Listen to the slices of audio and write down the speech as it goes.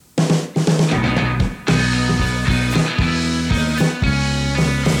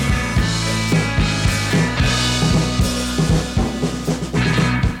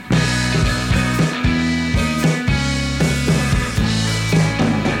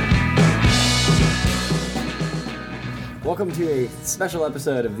Welcome to a special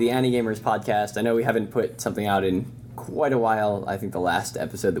episode of the Ani-Gamers podcast. I know we haven't put something out in quite a while. I think the last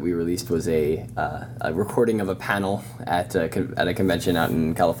episode that we released was a recording of a panel at a convention out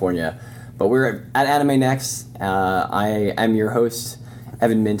in California. But we're at Anime Next. I am your host,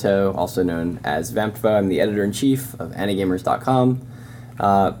 Evan Minto, also known as Vamptva. I'm the editor-in-chief of Anigamers.com.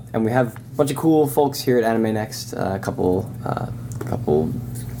 And we have a bunch of cool folks here at Anime Next, a couple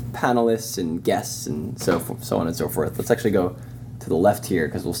panelists and guests and so on and so forth. Let's actually go to the left here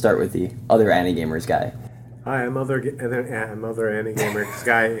because we'll start with the other Ani-Gamers guy. Hi, I'm other Ani-Gamers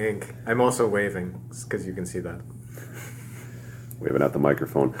guy Inc. I'm also waving because you can see that. Waving at the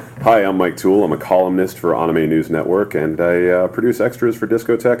microphone. Hi, I'm Mike Toole. I'm a columnist for Anime News Network, and I produce extras for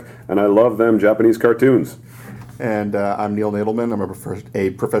Discotek, and I love them Japanese cartoons. And I'm Neil Nadelman. I'm a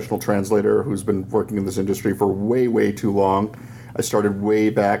professional translator who's been working in this industry for way too long. I started way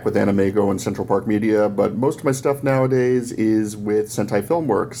back with Animego and Central Park Media, but most of my stuff nowadays is with Sentai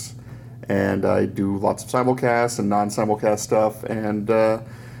Filmworks. And I do lots of simulcasts and non-simulcast stuff, and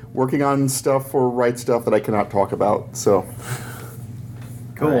working on stuff for Right Stuff that I cannot talk about, so...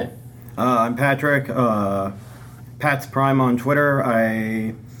 Cool. Right. I'm Patrick, Pat's Prime on Twitter.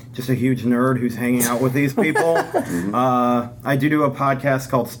 I just a huge nerd who's hanging out with these people. I do a podcast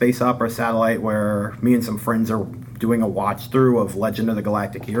called Space Opera Satellite where me and some friends are doing a watch-through of Legend of the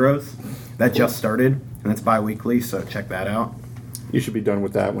Galactic Heroes. That just started, and it's bi-weekly, so check that out. You should be done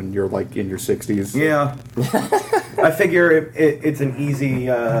with that when you're, like, in your 60s. Yeah. I figure it's an easy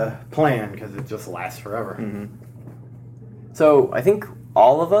plan because it just lasts forever. Mm-hmm. So, I think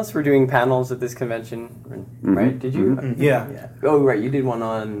all of us were doing panels at this convention, right? Did you? Mm-hmm. Yeah. Oh, right. You did one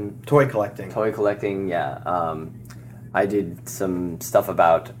on... Toy collecting, yeah. I did some stuff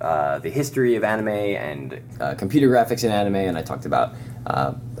about the history of anime and computer graphics in anime, and I talked about...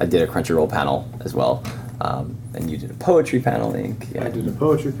 I did a Crunchyroll panel as well. And you did a poetry panel, Inc. Yeah. I did a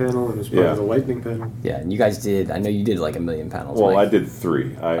poetry panel and as part of the lightning panel. Yeah, and you guys did... I know you did like 1 million panels. Well, Mike. I did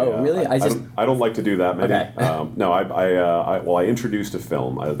 3. Really? I don't like to do that many. Okay. No, I introduced a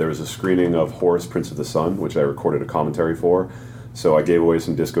film. There was a screening of Horus, Prince of the Sun, which I recorded a commentary for. So I gave away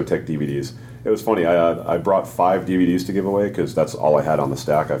some Discotek DVDs. It was funny. I brought 5 DVDs to give away because that's all I had on the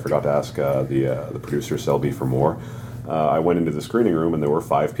stack. I forgot to ask the producer Selby for more. I went into the screening room and there were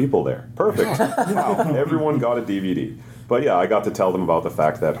 5 people there. Perfect. Wow. Everyone got a DVD. But yeah, I got to tell them about the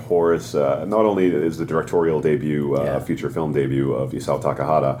fact that Horus not only is the directorial debut, feature film debut of Isao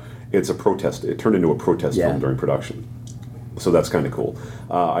Takahata, it's a protest. It turned into a protest film during production. So that's kind of cool.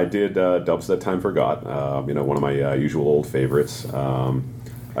 I did Dubs That Time Forgot, one of my usual old favorites.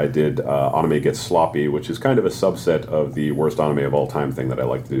 I did Anime Gets Sloppy, which is kind of a subset of the worst anime of all time thing that I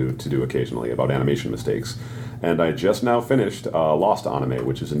like to do occasionally about animation mistakes. And I just now finished Lost Anime,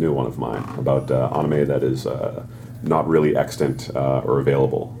 which is a new one of mine, about anime that is not really extant or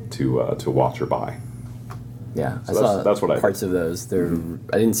available to watch or buy. Yeah, so I saw that's what parts of those.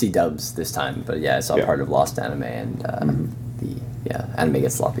 I didn't see dubs this time, but yeah, I saw part of Lost Anime and Anime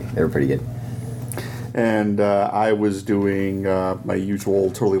Gets Sloppy. They were pretty good. And I was doing my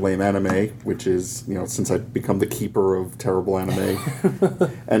usual totally lame anime, which is, since I've become the keeper of terrible anime,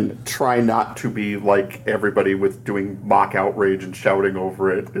 and try not to be like everybody with doing mock outrage and shouting over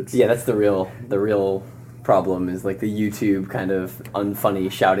it. That's the real problem is like the YouTube kind of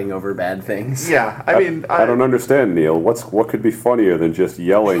unfunny shouting over bad things. Yeah, I don't understand, Neil. What could be funnier than just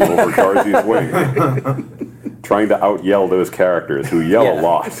yelling over Darzy's wing? Trying to out-yell those characters who yell a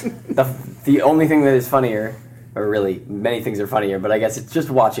lot. The only thing that is funnier, or really many things are funnier, but I guess it's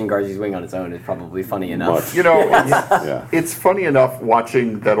just watching Garzy's Wing on its own is probably funny enough. It's funny enough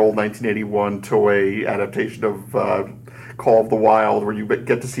watching that old 1981 Toei adaptation of Call of the Wild, where you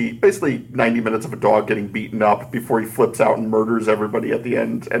get to see basically 90 minutes of a dog getting beaten up before he flips out and murders everybody at the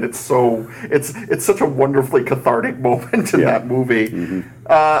end, and it's such a wonderfully cathartic moment in that movie. Mm-hmm.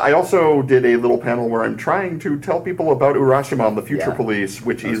 I also did a little panel where I'm trying to tell people about Urashima the Future Police,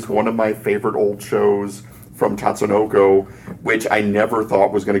 which is one of my favorite old shows from Tatsunoko, which I never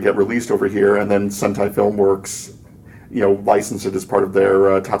thought was going to get released over here, and then Sentai Filmworks licensed it as part of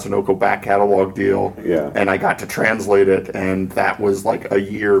their Tatsunoko back catalog deal. Yeah. And I got to translate it, and that was like a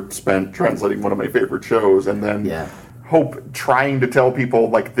year spent translating one of my favorite shows. And then trying to tell people,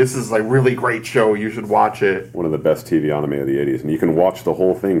 like, this is a really great show, you should watch it. One of the best TV anime of the 80s. And you can watch the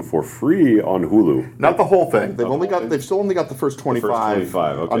whole thing for free on Hulu. Not the whole thing. They've still only got the first 25,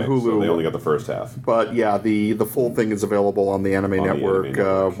 okay. on Hulu. So they only got the first half. But yeah, the full thing is available on the Anime Network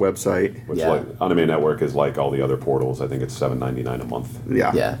website. Which Anime Network is like all the other portals. I think it's $7.99 a month.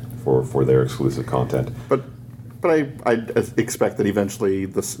 Yeah. For their exclusive content. But But I expect that eventually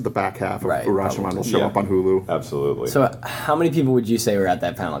the back half of Right, Urashiman probably. will show Yeah. up on Hulu. Absolutely. So, how many people would you say were at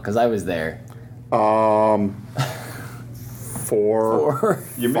that panel? Because I was there. 4. Or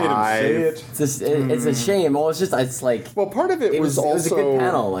you made him say it. it's a shame. Well, it's like Well, part of it, it was also a good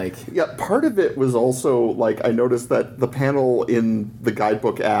panel. Like Yeah, part of it was also like I noticed that the panel in the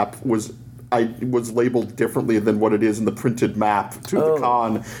guidebook app was labeled differently than what it is in the printed map to the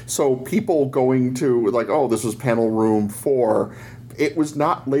con. So people going to like, oh, this was panel room 4. It was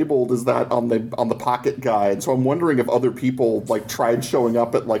not labeled as that on the pocket guide. So I'm wondering if other people like tried showing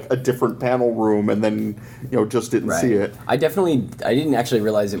up at like a different panel room and then just didn't see it. I didn't actually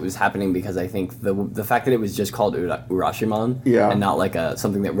realize it was happening because I think the fact that it was just called Urashiman and not like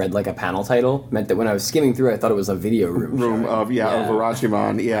something that read like a panel title meant that when I was skimming through, I thought it was a video room Of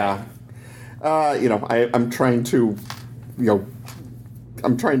Urashiman. Yeah. I'm trying to,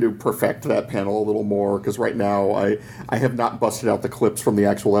 I'm trying to perfect that panel a little more because right now I have not busted out the clips from the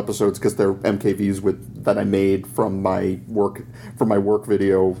actual episodes because they're MKVs that I made from my work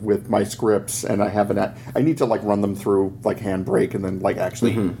video with my scripts, and I need to like run them through like Handbrake and then like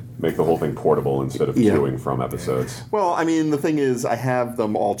actually Make the whole thing portable instead of queuing from episodes. Well, I mean, the thing is, I have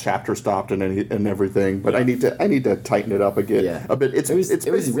them all chapter stopped and everything, but I need to tighten it up a bit.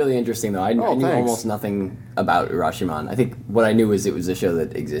 It was really interesting though. I knew almost nothing about Urashiman. I think what I knew was it was a show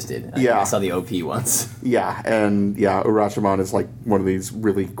that existed. I saw the OP once. Yeah, and Urashiman is like one of these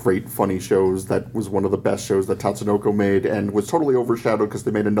really great, funny shows that was one of the best shows that Tatsunoko made and was totally overshadowed because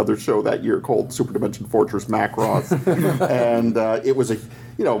they made another show that year called Super Dimension Fortress Macross. And it was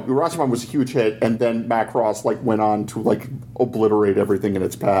Urashiman was a huge hit, and then Macross like went on to like obliterate everything in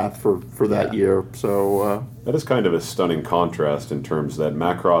its path for that year. So that is kind of a stunning contrast in terms that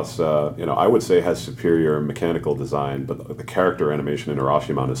Macross, I would say has superior mechanical design, but the character animation in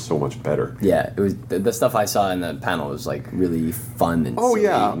Urashiman is so much better. Yeah, it was the stuff I saw in the panel was like really fun and silly.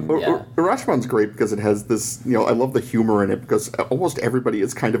 Urashiman's great because it has this. I love the humor in it because almost everybody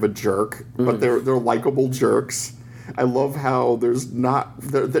is kind of a jerk, but they're likable jerks. I love how there's not.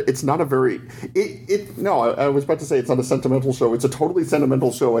 It's not a very. I was about to say it's not a sentimental show. It's a totally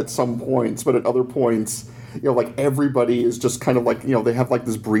sentimental show at some points, but at other points, like everybody is just kind of like they have like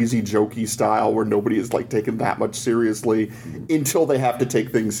this breezy, jokey style where nobody is like taken that much seriously until they have to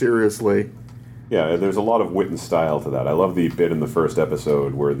take things seriously. Yeah, there's a lot of wit and style to that. I love the bit in the first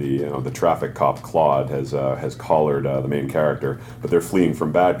episode where the traffic cop Claude has collared the main character, but they're fleeing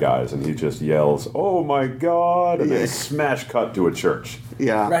from bad guys, and he just yells, "Oh my God!" and then smash cut to a church.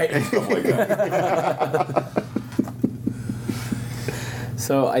 Yeah, right. And stuff like that.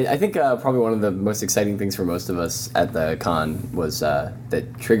 So I think probably one of the most exciting things for most of us at the con was that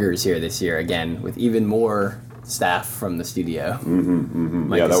Trigger's here this year again with even more staff from the studio.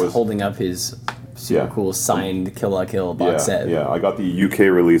 Mike is holding up his super cool signed Kill la Kill box set. Yeah, I got the UK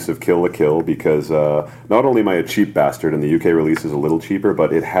release of Kill la Kill because not only am I a cheap bastard and the UK release is a little cheaper,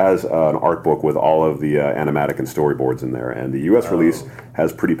 but it has an art book with all of the animatic and storyboards in there. And the US release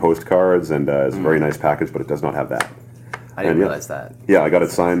has pretty postcards and is a very nice package, but it does not have that. I didn't realize that. Yeah, I got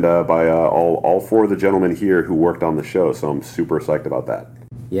it signed by all 4 of the gentlemen here who worked on the show, so I'm super psyched about that.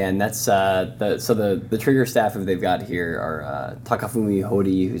 Yeah, and that's the Trigger staff that they've got here are Takafumi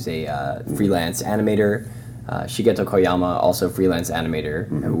Hori, who's a freelance animator, Shigeto Koyama, also freelance animator,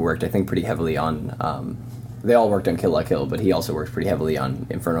 who worked I think pretty heavily on. They all worked on Kill la Kill, but he also worked pretty heavily on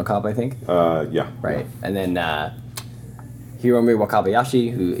Inferno Cop, I think. Yeah. Right, and then Hiromi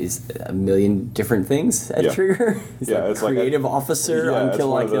Wakabayashi, who is a million different things at Trigger. He's it's creative officer on Kill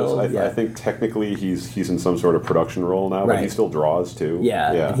la Kill. I think technically he's in some sort of production role now, but he still draws too.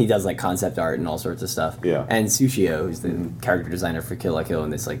 Yeah, and he does like concept art and all sorts of stuff. Yeah. And Sushio, who's the character designer for Kill la Kill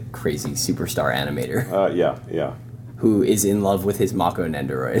and this like crazy superstar animator. Yeah. Who is in love with his Mako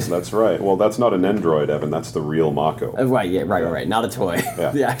Nendoroid. That's right. Well, that's not a Nendoroid, Evan. That's the real Mako. Right. Not a toy. Yeah.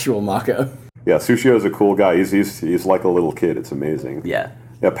 The actual Mako. Yeah, Sushio is a cool guy. He's like a little kid. It's amazing. Yeah.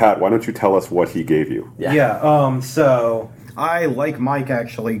 Yeah, Pat, why don't you tell us what he gave you? So I, like Mike,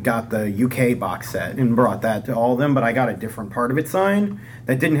 actually got the UK box set and brought that to all of them, but I got a different part of it signed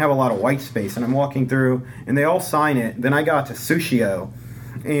that didn't have a lot of white space, and I'm walking through, and they all sign it. Then I got to Sushio,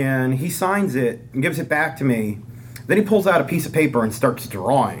 and he signs it and gives it back to me. Then he pulls out a piece of paper and starts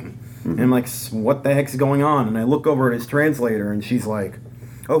drawing. And I'm like, what the heck's going on? And I look over at his translator, and she's like,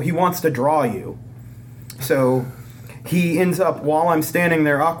 oh, he wants to draw you. So he ends up, while I'm standing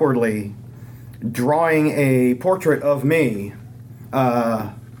there awkwardly, drawing a portrait of me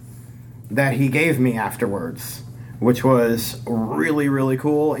that he gave me afterwards, which was really, really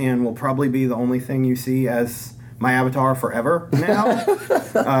cool and will probably be the only thing you see as my avatar forever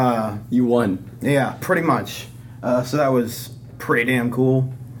now. You won. Yeah, pretty much. So that was pretty damn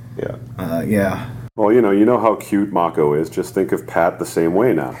cool. Yeah. Yeah. Well, you know how cute Mako is. Just think of Pat the same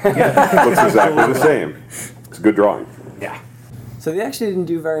way now. Looks exactly the same. It's a good drawing. Yeah. So they actually didn't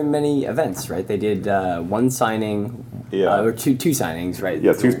do very many events, right? They did one signing, or two signings, right?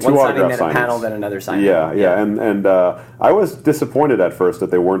 Yeah, two one signing, autograph then a signings. panel, then another signing. Yeah. And I was disappointed at first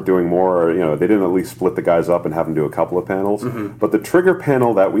that they weren't doing more. Or, they didn't at least split the guys up and have them do a couple of panels. Mm-hmm. But the Trigger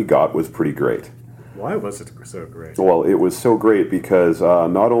panel that we got was pretty great. Why was it so great? Well, it was so great because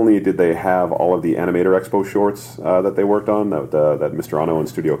not only did they have all of the Animator Expo shorts that they worked on, that Mr. Ano and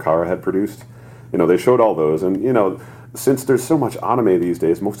Studio Kara had produced, they showed all those. And, since there's so much anime these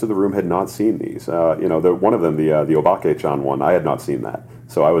days, most of the room had not seen these. One of them, the Obake-chan one, I had not seen that.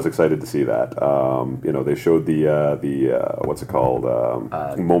 So I was excited to see that. They showed the what's it called?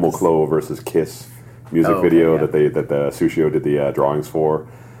 Momoclo versus Kiss music video that the Sushio did the drawings for.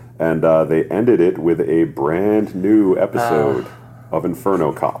 And they ended it with a brand new episode of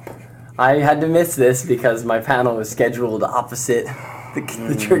Inferno Cop. I had to miss this because my panel was scheduled opposite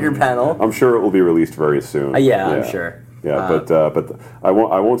the Trigger panel. I'm sure it will be released very soon. I'm sure. Yeah, but I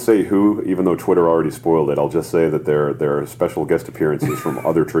won't say who, even though Twitter already spoiled it. I'll just say that there are special guest appearances from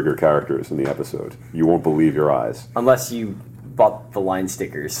other Trigger characters in the episode. You won't believe your eyes. Unless you bought the line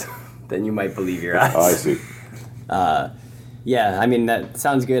stickers, then you might believe your eyes. I see. Yeah, I mean, that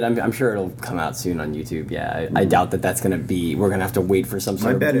sounds good. I'm sure it'll come out soon on YouTube. Yeah, I doubt that's going to be... We're going to have to wait for some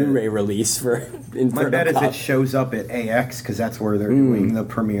sort of Blu-ray release for Inferno My bet is Cop. it shows up at AX, because that's where they're doing the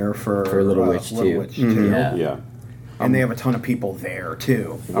premiere for Little Witch 2. Yeah. And they have a ton of people there,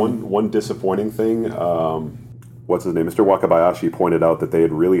 too. One disappointing thing, what's his name? Mr. Wakabayashi pointed out that they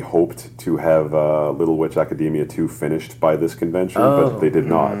had really hoped to have Little Witch Academia 2 finished by this convention, but they did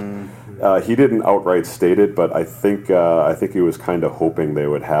not. He didn't outright state it, but I think he was kind of hoping they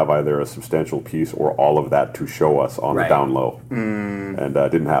would have either a substantial piece or all of that to show us on the down low, and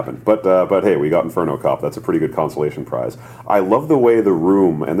didn't happen. But hey, we got Inferno Cop. That's a pretty good consolation prize. I love the way the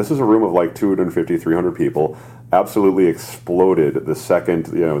room, and this is a room of like 250, 300 people, absolutely exploded the second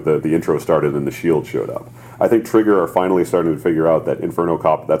the intro started and the Shield showed up. I think Trigger are finally starting to figure out that Inferno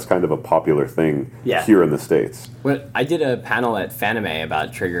Cop, that's kind of a popular thing here in the States. Well, I did a panel at Fanime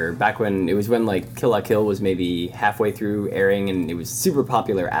about Trigger back when like Kill la Kill was maybe halfway through airing, and it was super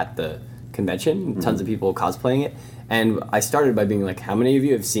popular at the convention. Tons of people cosplaying it. And I started by being like, how many of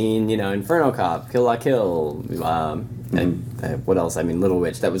you have seen, Inferno Cop, Kill la Kill, and what else? I mean, Little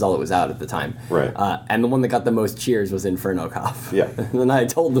Witch. That was all that was out at the time. Right. And the one that got the most cheers was Inferno Cop. Yeah. And then I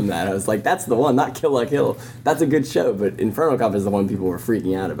told them that. I was like, that's the one, not Kill la Kill. That's a good show, but Inferno Cop is the one people were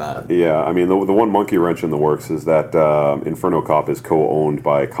freaking out about. Yeah, I mean, the one monkey wrench in the works is that Inferno Cop is co-owned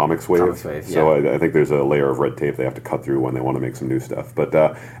by Comics Wave. So I think there's a layer of red tape they have to cut through when they want to make some new stuff. But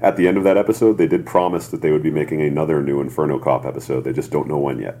at the end of that episode, they did promise that they would be making another new Inferno Cop episode. They just don't know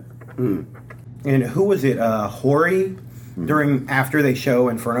when yet. And who was it? Hori? After they showed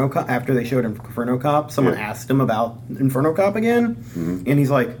Inferno Cop, someone asked him about Inferno Cop again, and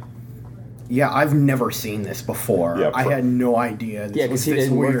he's like, "Yeah, I've never seen this before. Yeah, I had no idea this was because he this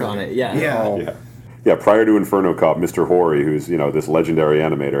didn't weird." work on it. Yeah. Yeah, prior to Inferno Cop, Mr. Hori, who's this legendary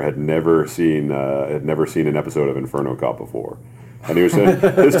animator, had never seen an episode of Inferno Cop before. And he was saying,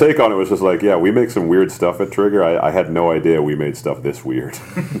 his take on it was just like, yeah, we make some weird stuff at Trigger. I had no idea we made stuff this weird.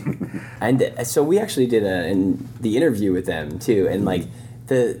 And so we actually did the interview with them too, and like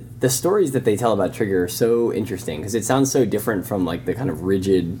the stories that they tell about Trigger are so interesting because it sounds so different from like the kind of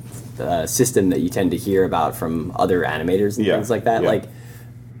rigid system that you tend to hear about from other animators and things like that. Like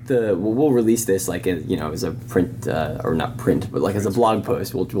we'll release this like as a print or not print, but like as a blog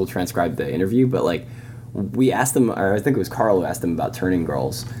post. We'll transcribe the interview, but like. We asked them, or I think it was Carl who asked them about Turning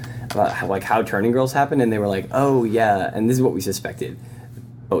Girls, about how Turning Girls happened, and they were like, "Oh yeah," and this is what we suspected,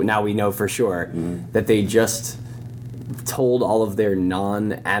 but now we know for sure that they just told all of their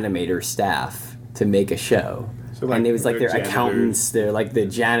non-animator staff to make a show, and it was like their accountants, they're like the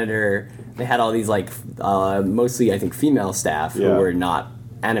janitor. They had all these like mostly I think female staff who were not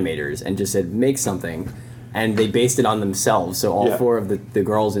animators, and just said make something, and they based it on themselves. So all four of the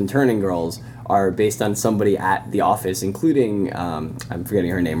girls in Turning Girls are based on somebody at the office, including I'm forgetting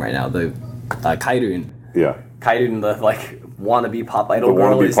her name right now, the Kairun. Yeah. Kairun, the like wannabe pop idol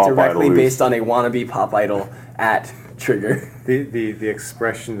girl, is directly based on a wannabe pop idol at Trigger. The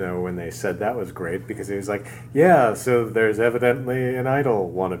expression though when they said that was great because it was like, yeah, so there's evidently an idol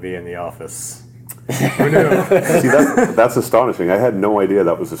wannabe in the office. Who knew? See, that's astonishing. I had no idea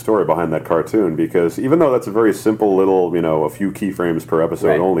that was the story behind that cartoon because even though that's a very simple little, a few keyframes per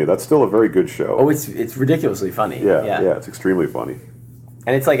episode only, that's still a very good show. Oh, it's ridiculously funny. Yeah, it's extremely funny.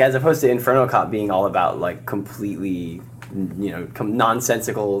 And it's like, as opposed to Inferno Cop being all about like completely,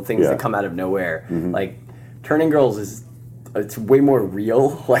 nonsensical things Yeah. that come out of nowhere. Like Turning Girls it's way more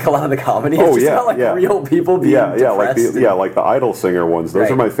real. Like a lot of the comedy is just about like real people being depressed. Like the Idol singer ones. Those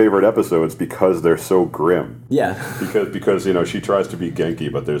Right. are my favorite episodes because they're so grim. Yeah. Because she tries to be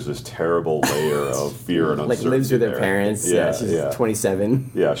Genki, but there's this terrible layer of fear and Like uncertainty. lives with her there. parents. Yeah, she's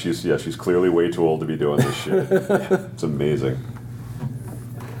 27. Yeah, she's clearly way too old to be doing this shit. It's amazing.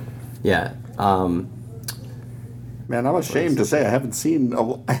 Yeah. Man, I'm ashamed to say I haven't seen.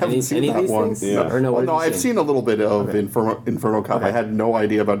 I haven't seen any of that these one. things? Yeah. Or no, what Well, no, have you I've seen a little bit of Inferno Cop. Okay. I had no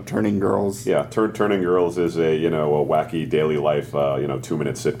idea about Turning Girls. Yeah, Turning Girls is a wacky daily life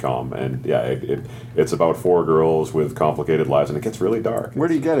 2-minute sitcom, and it's about 4 girls with complicated lives, and it gets really dark. Where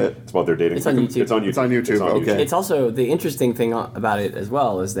do you get it? It's about their dating. It's on YouTube. It's on YouTube. It's on YouTube, okay. It's also, the interesting thing about it as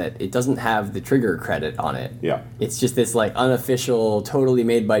well is that it doesn't have the Trigger credit on it. Yeah. It's just this like unofficial, totally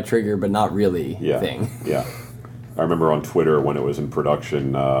made by Trigger but not really Yeah. thing. Yeah. I remember on Twitter when it was in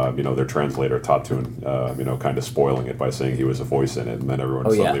production, their translator Tatun, kind of spoiling it by saying he was a voice in it, and then everyone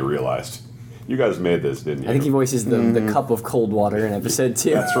suddenly realized, you guys made this, didn't you? I think he voices the cup of cold water in episode 2.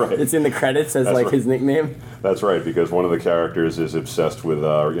 That's right. It's in the credits as like right. his nickname. That's right, because one of the characters is obsessed with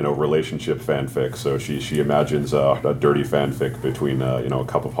relationship fanfic, so she imagines a dirty fanfic between a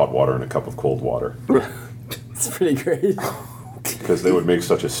cup of hot water and a cup of cold water, It's pretty great. because they would make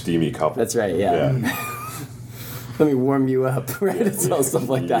such a steamy couple. That's right, yeah. Let me warm you up, right? It's all stuff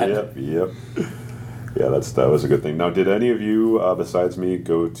like that. Yep. Yeah, that was a good thing. Now, did any of you, besides me,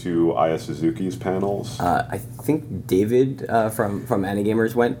 go to Aya Suzuki's panels? I think David from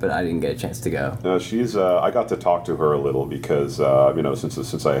Anigamers went, but I didn't get a chance to go. No, she's. I got to talk to her a little because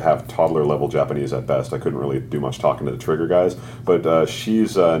since I have toddler level Japanese at best, I couldn't really do much talking to the Trigger guys. But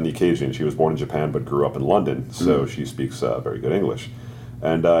she's Nikkeijian. She was born in Japan but grew up in London, so she speaks very good English.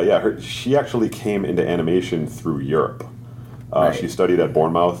 And she actually came into animation through Europe. Right. She studied at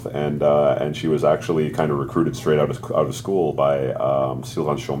Bournemouth, and she was actually kind of recruited straight out of school by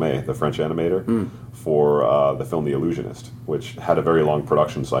Sylvain Chomet, the French animator, for the film The Illusionist, which had a very long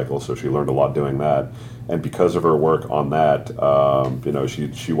production cycle. So she learned a lot doing that, and because of her work on that,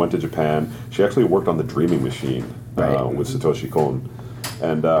 she went to Japan. She actually worked on The Dreaming Machine with Satoshi Kon.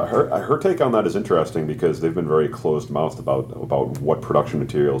 And her take on that is interesting because they've been very closed-mouthed about what production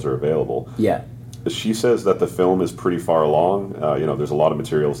materials are available. Yeah. She says that the film is pretty far along. There's a lot of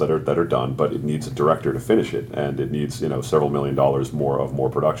materials that are done, but it needs a director to finish it, and it needs several $1 million more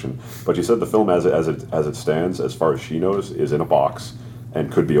production. But she said the film as it stands, as far as she knows, is in a box and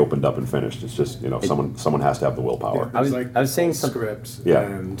could be opened up and finished. It's just someone has to have the willpower. I was saying full some script, Yeah.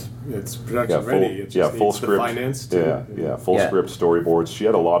 and it's production ready. It just full needs script. the finance to Full script, storyboards. She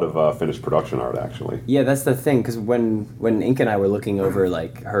had a lot of finished production art actually. Yeah, that's the thing, because when Ink and I were looking over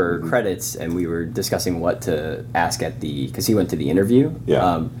like her credits and we were discussing what to ask at because he went to the interview.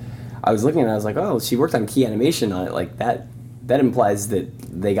 Yeah. I was looking and I was like, oh, she worked on key animation on it. Like that implies that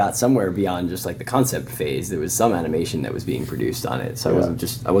they got somewhere beyond just like the concept phase. There was some animation that was being produced on it, so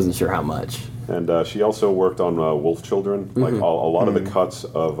I wasn't sure how much. And she also worked on Wolf Children. Like a lot of the cuts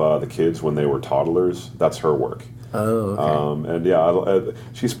of the kids when they were toddlers, that's her work. Oh, okay.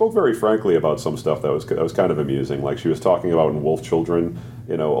 She spoke very frankly about some stuff that was kind of amusing. Like she was talking about in Wolf Children,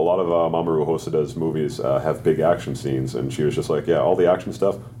 a lot of Mamoru Hosoda's movies have big action scenes, and she was just like, all the action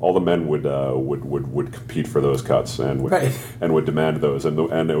stuff, all the men would compete for those cuts and would demand those,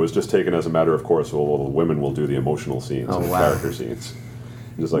 and it was just taken as a matter of course. Well, the women will do the emotional scenes and the character scenes.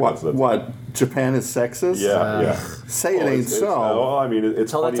 Just like What? Japan is sexist? Yeah. Say it ain't so. Well, I mean, it's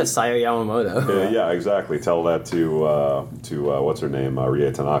Tell funny. that to Sayo Yamamoto. Yeah, exactly. Tell that to what's her name,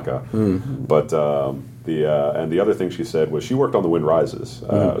 Rie Tanaka. But the other thing she said was she worked on The Wind Rises.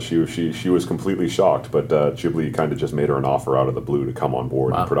 She was completely shocked, but Ghibli kind of just made her an offer out of the blue to come on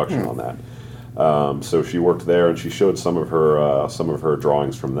board in production on that. So she worked there, and she showed some of her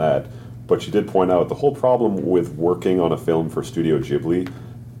drawings from that. But she did point out the whole problem with working on a film for Studio Ghibli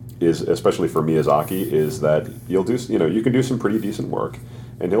is, especially for Miyazaki, is that you can do some pretty decent work,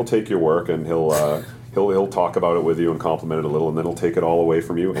 and he'll take your work and he'll talk about it with you and compliment it a little, and then he'll take it all away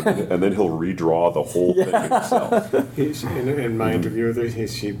from you, and then he'll redraw the whole thing himself. In my interview with her,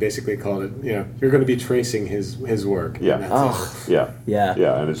 she basically called it, you're going to be tracing his work. Yeah. And that's it.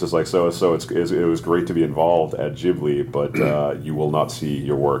 Yeah, and it's just like so it was great to be involved at Ghibli, but you will not see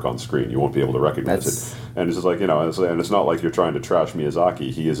your work on screen. You won't be able to recognize it. And it's just like, and it's not like you're trying to trash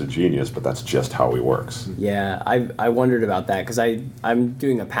Miyazaki. He is a genius, but that's just how he works. Yeah, I wondered about that because I'm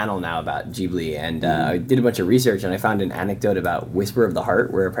doing a panel now about Ghibli, and I did a bunch of research, and I found an anecdote about Whisper of the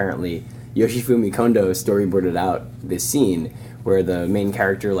Heart, where apparently Yoshifumi Kondo storyboarded out this scene where the main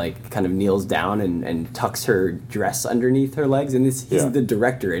character like kind of kneels down and tucks her dress underneath her legs. And he's the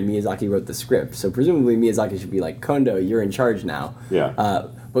director, and Miyazaki wrote the script. So presumably Miyazaki should be like, Kondo, you're in charge now. Yeah.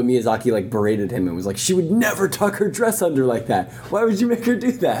 But Miyazaki like berated him and was like, she would never tuck her dress under like that. Why would you make her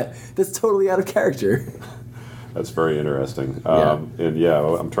do that? That's totally out of character. That's very interesting. Yeah. And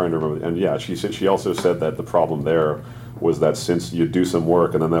I'm trying to remember. And she also said that the problem there was that since you'd do some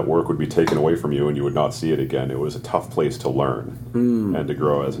work and then that work would be taken away from you and you would not see it again, it was a tough place to learn and to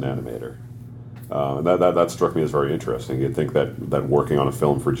grow as an animator. And that struck me as very interesting. You'd think that working on a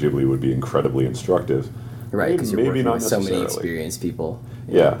film for Ghibli would be incredibly instructive. Right, because you're Maybe working not with so many necessarily. experienced people.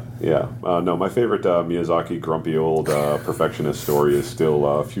 Yeah. No, my favorite Miyazaki grumpy old perfectionist story is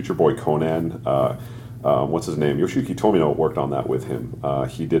still Future Boy Conan. What's his name? Yoshiki Tomino worked on that with him.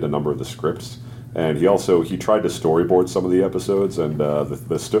 He did a number of the scripts, and he tried to storyboard some of the episodes. And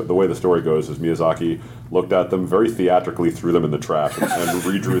the way the story goes is Miyazaki looked at them very theatrically, threw them in the trash, and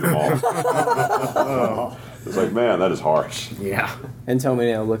redrew them all. It's like, man, that is harsh. Yeah. And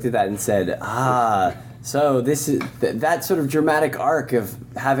Tomino looked at that and said, so this is that sort of dramatic arc of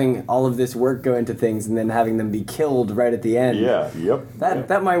having all of this work go into things and then having them be killed right at the end. Yeah, yep.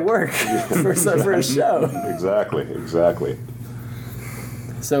 That might work for a show. Exactly.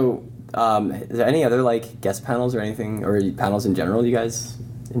 So, is there any other like guest panels or anything, or panels in general you guys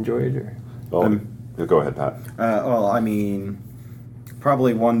enjoyed? Or? Well, go ahead, Pat. Well, I mean,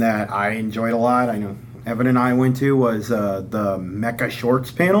 probably one that I enjoyed a lot. I know Evan and I went to was the Mecha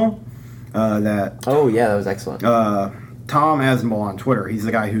Shorts panel. Oh yeah, that was excellent. Tom Asenball on Twitter, he's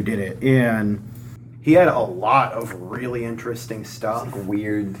the guy who did it, and he had a lot of really interesting stuff.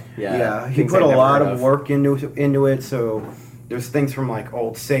 Weird. Yeah, he things put I a never lot heard of work into it. So there's things from like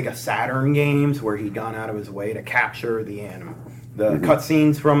old Sega Saturn games where he'd gone out of his way to capture the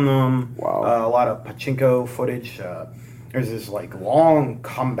cutscenes from them. Wow. A lot of pachinko footage. There's this like long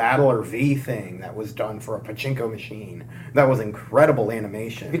Combattler V thing that was done for a pachinko machine. That was incredible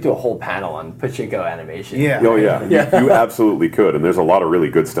animation. You could do a whole panel on pachinko animation. Yeah. Oh yeah, you absolutely could, and there's a lot of really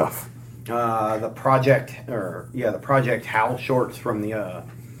good stuff. The Project HAL shorts from the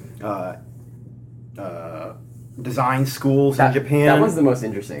design schools in Japan. That was the most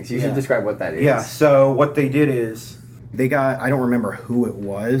interesting. So you should describe what that is. Yeah, so what they did is they got, I don't remember who it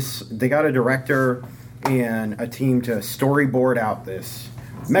was, they got a director and a team to storyboard out this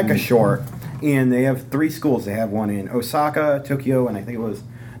mecha short, and they have 3 schools. They have one in Osaka, Tokyo, and I think it was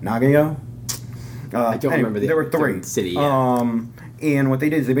Nagano. I don't remember there were 3 city. Yeah. And what they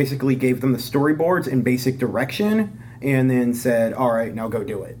did is they basically gave them the storyboards in basic direction and then said, all right, now go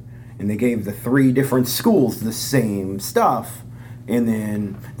do it. And they gave the 3 different schools the same stuff, and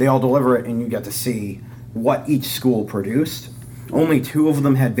then they all deliver it, and you got to see what each school produced. Only 2 of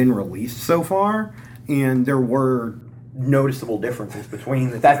them had been released so far, and there were noticeable differences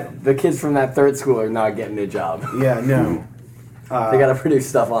between the kids from that 3rd school are not getting a job. Yeah, no. They got to produce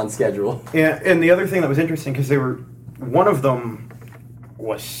stuff on schedule. And the other thing that was interesting, because one of them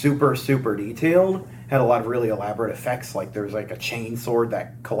was super, super detailed, had a lot of really elaborate effects, like there was like a chain sword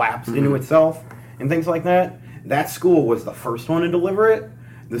that collapsed into itself and things like that. That school was the first one to deliver it.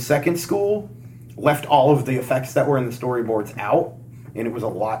 The second school left all of the effects that were in the storyboards out, and it was a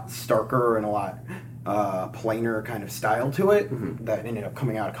lot starker and a lot plainer kind of style to it that ended up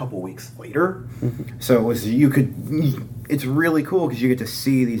coming out a couple weeks later. So it was it's really cool because you get to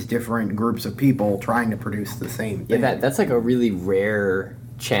see these different groups of people trying to produce the same thing. Yeah, that's like a really rare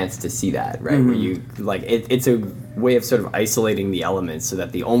chance to see that, right? Where you like it's a way of sort of isolating the elements so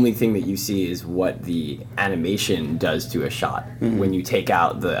that the only thing that you see is what the animation does to a shot when you take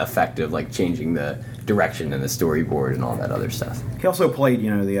out the effect of like changing the direction and the storyboard and all that other stuff. He also played,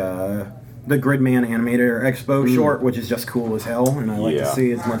 the Gridman Animator Expo short, which is just cool as hell, and I like to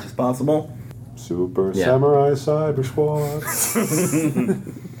see as much as possible. Super Samurai Cyber Squad.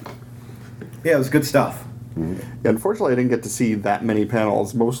 Yeah, it was good stuff. Yeah, unfortunately, I didn't get to see that many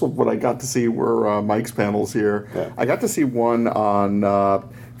panels. Most of what I got to see were Mike's panels here. Yeah. I got to see one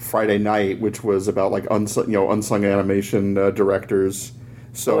on Friday night, which was about like unsung animation directors.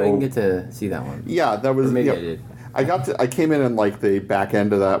 So I didn't get to see that one. Yeah, that was. Or maybe I did. I came in like the back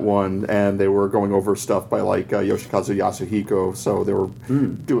end of that one, and they were going over stuff by like Yoshikazu Yasuhiko. So they were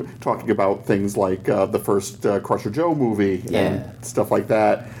talking about things like the first Crusher Joe movie and stuff like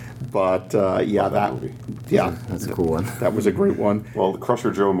that. But that movie. Yeah, That's a cool one. that was a great one. Well, the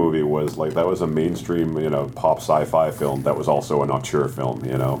Crusher Joe movie was like that was a mainstream, pop sci-fi film that was also an auteur film.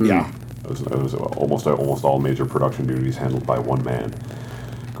 Yeah. It was almost all major production duties handled by one man.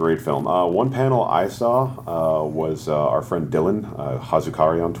 great film. One panel I saw was our friend Dylan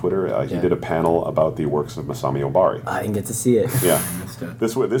Hazukari on Twitter. He did a panel about the works of Masami Obari. I didn't get to see it. Yeah,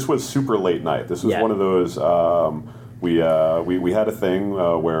 this was super late night. This was one of those. We had a thing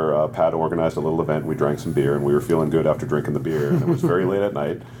where Pat organized a little event. We drank some beer, and we were feeling good after drinking the beer. And it was very late at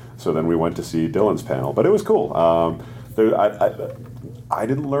night, so then we went to see Dylan's panel. But it was cool. I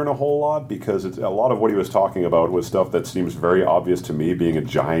didn't learn a whole lot because a lot of what he was talking about was stuff that seems very obvious to me, being a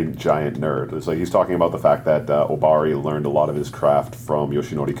giant nerd. It's like he's talking about the fact that Obari learned a lot of his craft from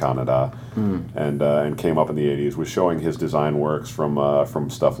Yoshinori Kaneda, and came up in the '80s, was showing his design works from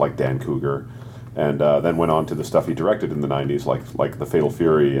stuff like Dan Cougar. And then went on to the stuff he directed in the '90s, like the Fatal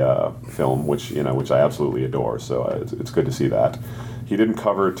Fury film, which I absolutely adore. So it's good to see that. He didn't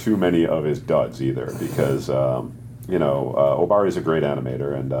cover too many of his duds either, because Obari is a great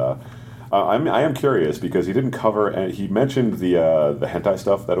animator, and I am curious because he didn't cover. And he mentioned the hentai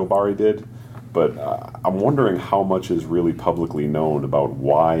stuff that Obari did, but I'm wondering how much is really publicly known about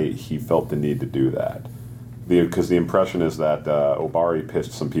why he felt the need to do that. Because the impression is that Obari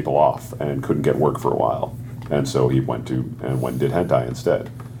pissed some people off and couldn't get work for a while, and so he went and did hentai instead.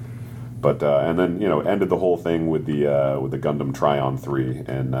 But and then ended the whole thing with the Gundam Tryon 3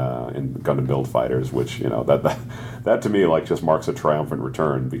 and Gundam Build Fighters, which that to me just marks a triumphant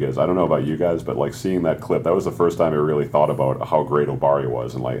return, because I don't know about you guys, but seeing that clip, that was the first time I really thought about how great Obari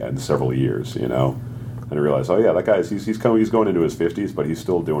was in several years, and I realized, oh yeah, that guy's he's going into his 50s, but he's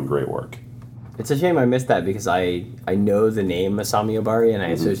still doing great work. It's a shame I missed that, because I know the name Masami Obari and I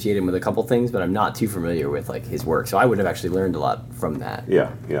associate him with a couple things, but I'm not too familiar with his work. So I would have actually learned a lot from that. Yeah.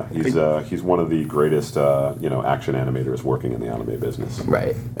 He's one of the greatest action animators working in the anime business.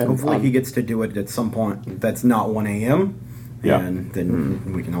 Right. And hopefully he gets to do it at some point that's not 1 a.m. Yeah. And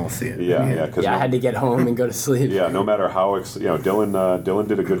then we can all see it. Yeah. I had to get home and go to sleep. Yeah. No matter how Dylan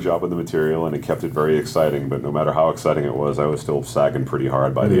did a good job with the material and it kept it very exciting. But no matter how exciting it was, I was still sagging pretty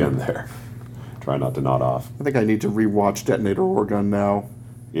hard by the end there. Try not to nod off. I think I need to rewatch Detonator Orgun now.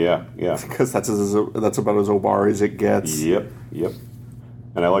 Yeah. Because that's about as Obari as it gets. Yep.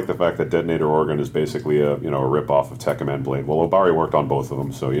 And I like the fact that Detonator Orgun is basically a rip-off of Tekkaman Blade. Well, Obari worked on both of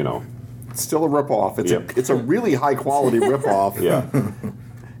them, so It's still a rip-off. It's a really high-quality rip-off. Yeah.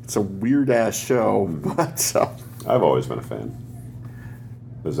 It's a weird-ass show, but... I've always been a fan.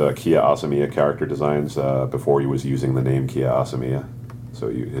 There's Kiya Asamiya character designs before he was using the name Kiya Asamiya. So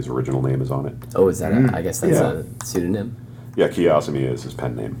his original name is on it. Oh, is that I guess that's a pseudonym. Yeah, Kiya Asamiya is his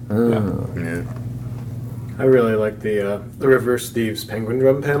pen name. Yeah. I really like the Reverse Thieves Penguin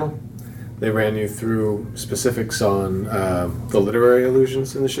Drum panel. They ran you through specifics on the literary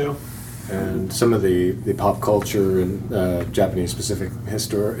allusions in the show, and some of the pop culture and Japanese-specific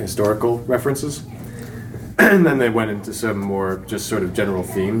historical references. And then they went into some more just sort of general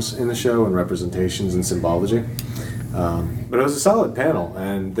themes in the show and representations and symbology. But it was a solid panel,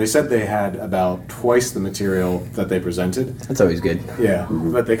 and they said they had about twice the material that they presented. That's always good. Yeah,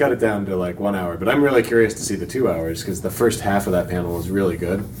 but they cut it down to 1 hour. But I'm really curious to see the 2 hours, because the first half of that panel is really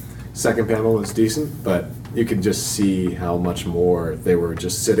good. Second panel is decent, but you can just see how much more they were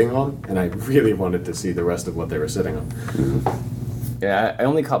just sitting on, and I really wanted to see the rest of what they were sitting on. Yeah, I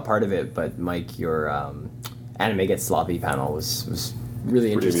only caught part of it, but Mike, your Anime Gets Sloppy panel was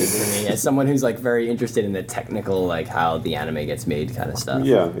really interesting to me, as someone who's very interested in the technical, how the anime gets made kind of stuff.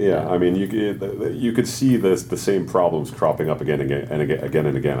 Yeah. I mean, you could see the same problems cropping up again and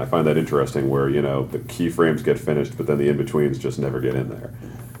again. I find that interesting, where the keyframes get finished, but then the in-betweens just never get in there.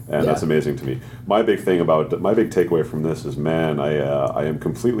 And that's amazing to me. My big takeaway from this is, man, I am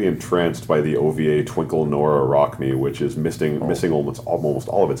completely entranced by the OVA Twinkle Nora Rock Me, which is missing almost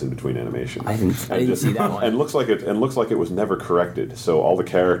all of its in between animation. I didn't see that one. And looks like it was never corrected. So all the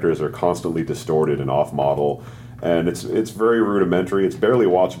characters are constantly distorted and off model. And it's very rudimentary. It's barely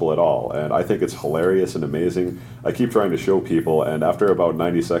watchable at all. And I think it's hilarious and amazing. I keep trying to show people, and after about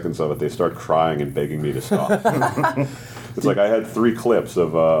 90 seconds of it, they start crying and begging me to stop. It's I had 3 clips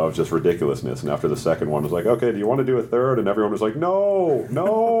of just ridiculousness, and after the second one, I was like, okay, do you want to do a third? And everyone was like, no.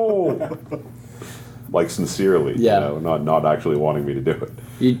 Sincerely, not actually wanting me to do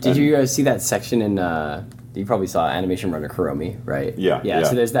it. Did you guys see that section in... you probably saw Animation Runner Kuromi, right? Yeah.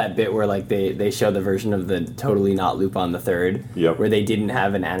 So there's that bit where they show the version of the Totally Not Lupin the Third, where they didn't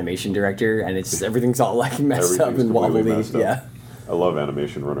have an animation director, and everything's all messed up and wobbly. Yeah. I love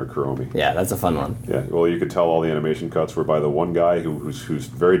Animation Runner Kuromi. Yeah, that's a fun one. Yeah, well, you could tell all the animation cuts were by the one guy who's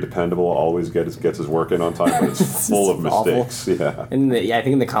very dependable, always gets his work in on time, but it's full of mistakes. Awful. Yeah. And I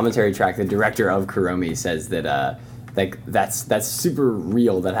think in the commentary track, the director of Kuromi says that that's super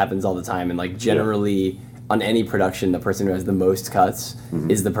real. That happens all the time, and generally on any production, the person who has the most cuts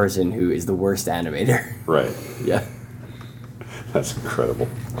is the person who is the worst animator. Right. Yeah. That's incredible.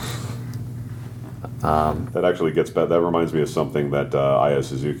 That actually gets better. That reminds me of something that Aya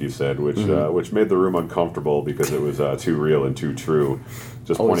Suzuki said, which made the room uncomfortable because it was too real and too true.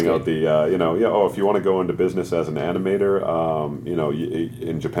 Just Always pointing out good. the, if you want to go into business as an animator,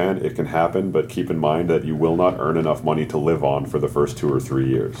 in Japan it can happen, but keep in mind that you will not earn enough money to live on for the first 2 or 3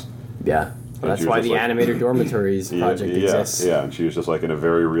 years. Yeah. That's she was why just the like- Animator Dormitories project exists. Yeah, and she was just like, in a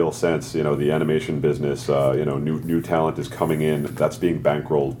very real sense, the animation business, new talent is coming in that's being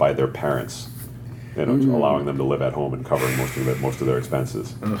bankrolled by their parents, allowing them to live at home and covering most of their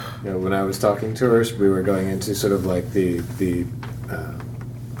expenses. When I was talking to her, we were going into sort of like the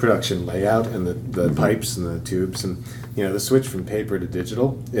production layout and the pipes and the tubes, and the switch from paper to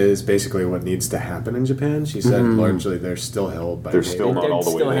digital is basically what needs to happen in Japan. She said largely they're still held by They're paper. still not They're all the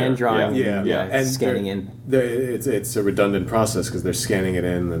way still there. hand drawing. Yeah. And scanning in. It's a redundant process because they're scanning it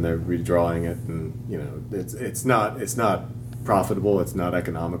in and they're redrawing it, and it's not profitable. It's not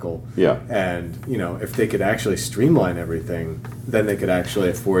economical. Yeah. And if they could actually streamline everything, then they could actually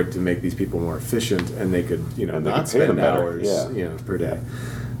afford to make these people more efficient, and they could And they not could pay them spend better. hours Yeah. Per day.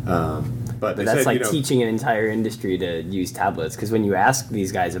 But they That's said, like teaching an entire industry to use tablets. Because when you ask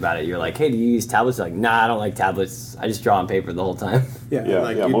these guys about it, you're like, "Hey, do you use tablets?" They're like, "Nah, I don't like tablets. I just draw on paper the whole time." Yeah,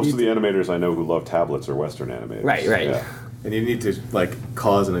 Yeah, most of the animators I know who love tablets are Western animators. Right. Yeah. and you need to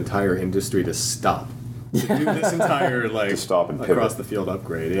cause an entire industry to stop. To do this entire To stop and pivot. across the field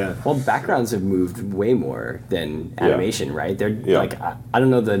upgrade. Yeah. Well, backgrounds have moved way more than animation, right? They're like, I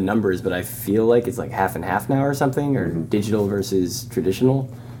don't know the numbers, but I feel like it's like half and half now or something, or digital versus traditional.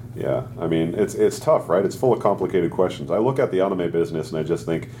 Yeah, I mean, it's tough, right? It's full of complicated questions. I look at the anime business and I just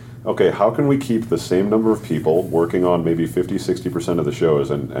think, okay, how can we keep the same number of people working on maybe 50-60% of the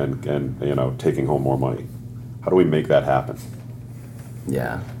shows and taking home more money? How do we make that happen?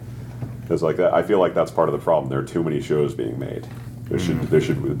 Yeah. Because I feel like that's part of the problem. There are too many shows being made. There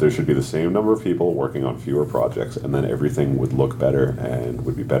should be the same number of people working on fewer projects, and then everything would look better and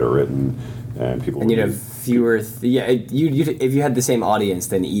would be better written, and people. And would you'd be- have fewer. If you had the same audience,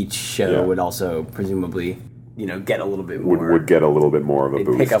 then each show would also presumably, get a little bit more. would get a little bit more of a They'd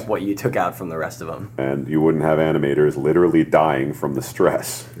boost. pick up what you took out from the rest of them. And you wouldn't have animators literally dying from the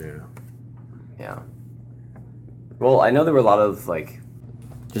stress. Yeah. Yeah. Well, I know there were a lot of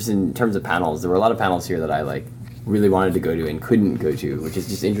just in terms of panels, there were a lot of panels here that I really wanted to go to and couldn't go to, which is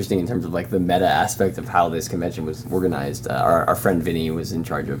just interesting in terms of the meta aspect of how this convention was organized. Our friend Vinny was in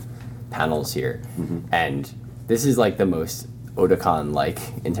charge of panels here, and this is the most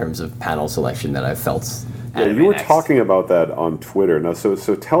Otakon in terms of panel selection that I've felt. Yeah, you were talking about that on Twitter. Now, so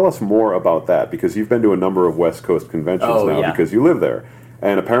tell us more about that, because you've been to a number of West Coast conventions because you live there,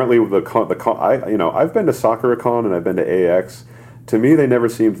 and apparently I've been to SakuraCon and I've been to AX. To me, they never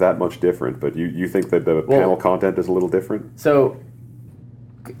seemed that much different, but you think that the panel content is a little different? So,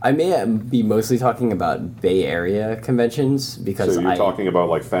 I may be mostly talking about Bay Area conventions because So you're talking about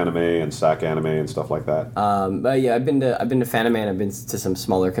Fanime and SAC Anime and stuff like that? But yeah, I've been to Fanime and I've been to some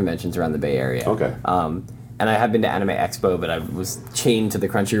smaller conventions around the Bay Area. Okay. And I have been to Anime Expo, but I was chained to the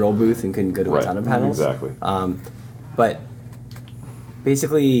Crunchyroll booth and couldn't go to a ton of panels. Exactly. But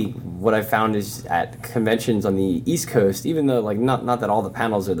basically, what I've found is at conventions on the East Coast, even though not that all the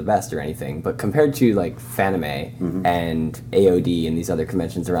panels are the best or anything, but compared to Fanime and AOD and these other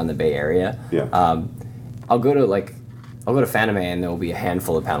conventions around the Bay Area, I'll go to Fanime and there will be a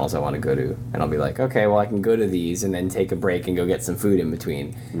handful of panels I want to go to, and I'll be like, okay, well I can go to these and then take a break and go get some food in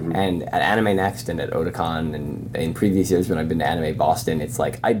between. And at Anime Next and at Otakon and in previous years when I've been to Anime Boston, it's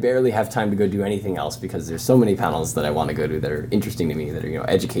I barely have time to go do anything else because there's so many panels that I want to go to that are interesting to me, that are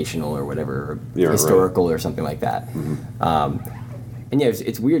educational or whatever, or historical or something like that. And yeah,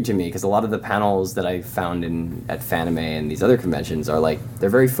 it's weird to me because a lot of the panels that I found at Fanime and these other conventions are they're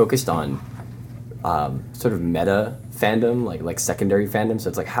very focused on sort of meta fandom, like secondary fandom. So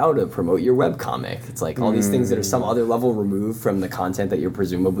it's how to promote your webcomic. It's all these things that are some other level removed from the content that you're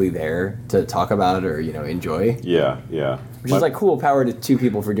presumably there to talk about or enjoy. Yeah. Which is cool, power to two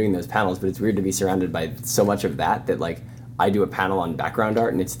people for doing those panels, but it's weird to be surrounded by so much of that I do a panel on background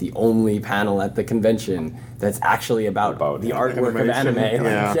art, and it's the only panel at the convention that's actually about the artwork of anime.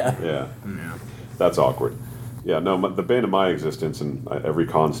 Yeah. That's awkward. Yeah, no, the bane of my existence, and every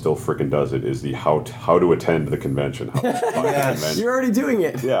con still frickin' does it, is the how to attend the convention. How to buy the convention. You're already doing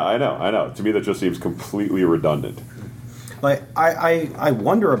it. Yeah, I know. To me, that just seems completely redundant. I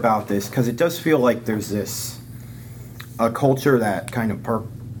wonder about this because it does feel like there's a culture that kind of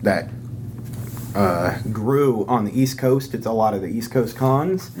that grew on the East Coast. It's a lot of the East Coast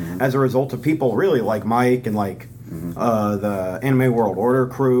cons as a result of people really like Mike and like the Anime World Order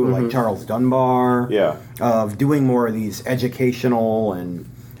crew, like Charles Dunbar. Yeah. Of doing more of these educational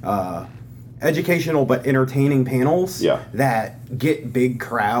but entertaining panels. Yeah. That get big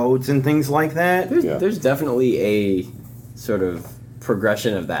crowds and things like that. There's definitely a sort of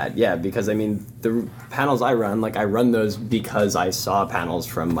progression of that, yeah, because I mean the panels I run those because I saw panels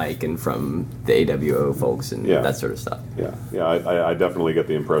from Mike and from the AWO folks and that sort of stuff. Yeah. I definitely get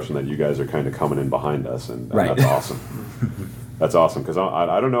the impression that you guys are kind of coming in behind us, and Right. that's awesome. That's awesome, because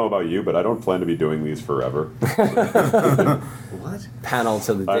I don't know about you, but I don't plan to be doing these forever. What? Panel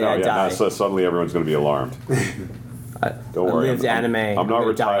till the day I know, I yeah. die. Now, so suddenly everyone's going to be alarmed. Don't worry. Lived anime. I'm not I'm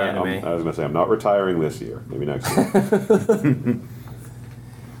gonna die retiring. anime. I was going to say I'm not retiring this year. Maybe next year.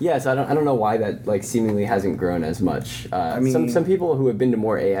 Yeah, so I don't know why that like seemingly hasn't grown as much. I mean- some people who have been to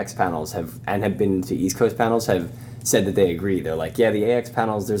more AX panels have been to East Coast panels have said that they agree. They're like, yeah, the AX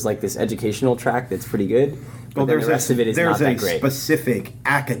panels, there's like this educational track that's pretty good, but then the rest of it is not that great. Specific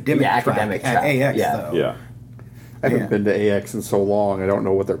academic Yeah, track academic at track, AX yeah. though. Yeah. I haven't Yeah. been to AX in so long. I don't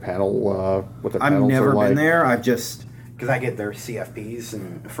know what their panel I've panels never are like. been there. I've just because I get their CFPs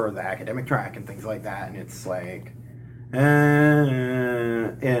and for the academic track and things like that, and it's like,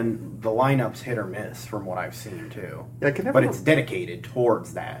 and the lineup's hit or miss from what I've seen too. Yeah, I can never. But it's dedicated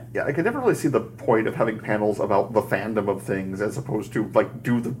towards that. Yeah, I could never really see the point of having panels about the fandom of things as opposed to like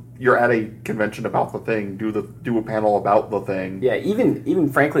you're at a convention about the thing, do a panel about the thing. Yeah,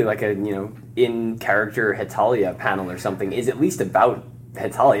 even frankly, like a in character Hetalia panel or something is at least about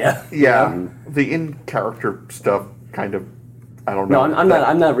Hetalia. Yeah, the in character stuff kind of. I don't know. No,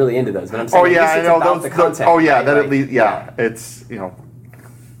 I'm not really into those, but I'm saying Oh yeah, at least I it's know about those. the content. Oh yeah, right? that Like, at least it's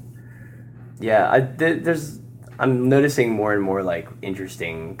Yeah, I'm noticing more and more like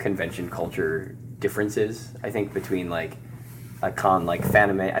interesting convention culture differences. I think between like a con like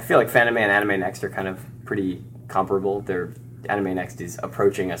Fanime. I feel like Fanime and Anime Next are kind of pretty comparable. Anime Next is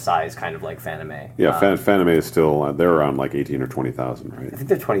approaching a size kind of like Fanime. Yeah, Fanime is still, they're around like 18 or 20,000, right? I think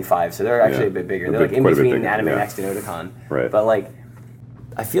they're 25, so they're actually a bit bigger. They're like in quite a bit between bigger, Anime yeah. Next and Otakon. Right. But like,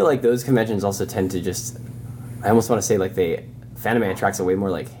 I feel like those conventions also tend to just, I almost want to say like Fanime attracts a way more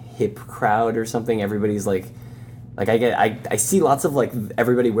like hip crowd or something. Everybody's like I see lots of like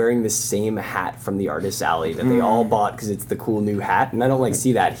everybody wearing the same hat from the Artist Alley that they all bought because it's the cool new hat, and I don't like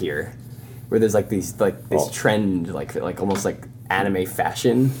see that here. Where there's like this trend, like almost like anime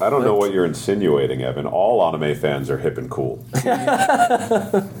fashion. I don't know what you're insinuating, Evan. All anime fans are hip and cool.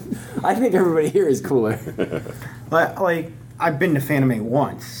 I think everybody here is cooler. Like I've been to Fanime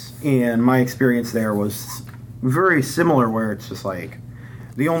once, and my experience there was very similar. Where it's just like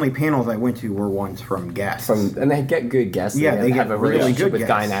the only panels I went to were ones from guests. And they get good guests. Yeah, they have get a really relationship good with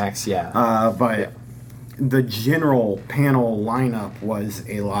guests. Gynax. Yeah. But the general panel lineup was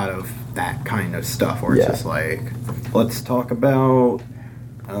a lot of that kind of stuff, where it's just like, let's talk about,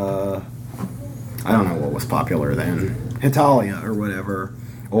 I don't know what was popular then, Hetalia or whatever,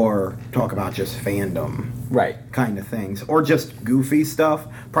 or talk about just fandom Right. kind of things, or just goofy stuff.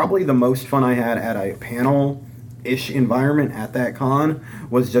 Probably the most fun I had at a panel-ish environment at that con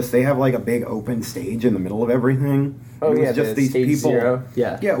was just they have like a big open stage in the middle of everything. Oh, It was yeah, just the these stage people. zero.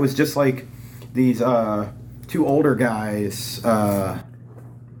 Yeah. Yeah, it was just like these two older guys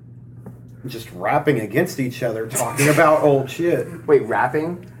just rapping against each other, talking about old shit. Wait,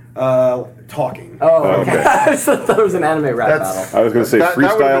 rapping? Talking. Oh, okay. I thought it was an anime rap battle. I was going to say That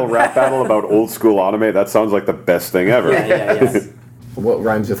would've freestyle been- rap battle about old school anime. That sounds like the best thing ever. Yeah. What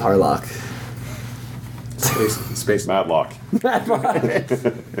rhymes with Harlock? Space. Matlock.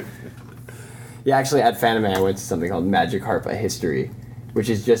 Yeah, actually, at Fanime, I went to something called Magikarp: A History, which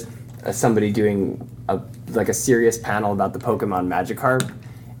is just somebody doing a serious panel about the Pokemon Magikarp,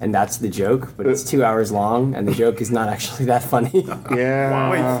 and that's the joke. But it's 2 hours long, and the joke is not actually that funny.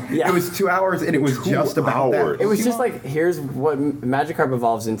 Yeah. Wait, it was 2 hours and it was just about hours. that. It was just like, here's what Magikarp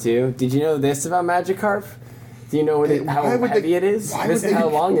evolves into. Did you know this about Magikarp? Do you know how why would heavy they- it is? why This would is they- how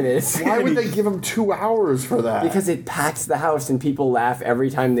long it is. Why would they give him 2 hours for that? Because it packs the house and people laugh every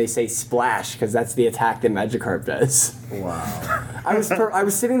time they say splash because that's the attack that Magikarp does. Wow. I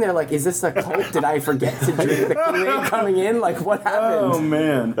was sitting there like, is this a cult? Did I forget to drink the Kool-Aid coming in? Like, what happened? Oh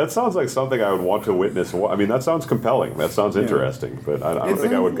man. That sounds like something I would want to witness. I mean, that sounds compelling. That sounds interesting. But I don't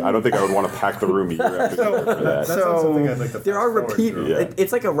think I would. I don't think I would want to pack the room year after year for that. That's not something I'd like to There are fast forward repeat. through. Yeah.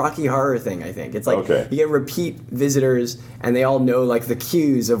 It's like a Rocky Horror thing. I think it's like Okay. you get repeat visitors, and they all know like the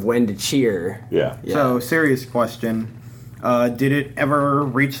cues of when to cheer. Yeah. Yeah. So, serious question. Did it ever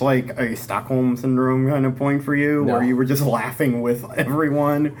reach like a Stockholm syndrome kind of point for you, No. where you were just laughing with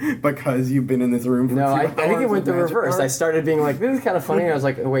everyone because you've been in this room for No, 2 I hours think it went with the Magic reverse. I cards? started being like, this is kind of funny. And I was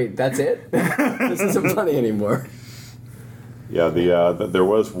like, wait, that's it? This isn't funny anymore. Yeah, there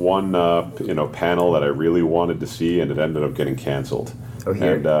was one panel that I really wanted to see, and it ended up getting canceled. Oh,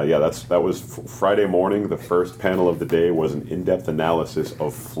 here? And that was Friday morning. The first panel of the day was an in-depth analysis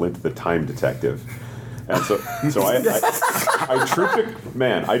of Flint the Time Detective. And so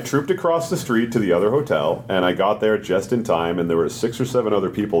I trooped across the street to the other hotel, and I got there just in time, and there were 6 or 7 other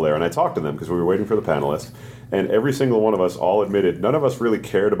people there, and I talked to them because we were waiting for the panelists, and every single one of us all admitted none of us really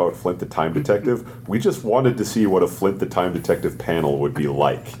cared about Flint the Time Detective. We just wanted to see what a Flint the Time Detective panel would be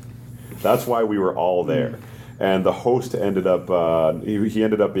like. That's why we were all there. And the host ended up he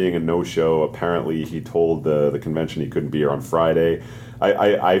ended up being a no-show. Apparently, he told the convention he couldn't be here on Friday.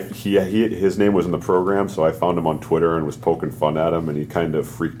 His name was in the program, so I found him on Twitter and was poking fun at him, and he kind of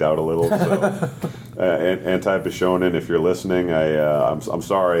freaked out a little. So, Anti-Bishonen, if you're listening, I'm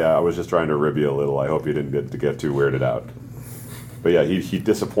sorry. I was just trying to rib you a little. I hope you didn't get too weirded out. But yeah, he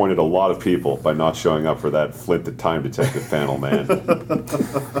disappointed a lot of people by not showing up for that Flint the Time Detective panel, man.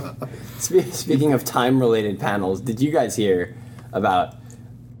 Speaking of time-related panels, did you guys hear about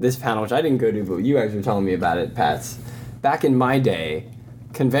this panel, which I didn't go to, but you guys were telling me about it, Pats? Back in my day,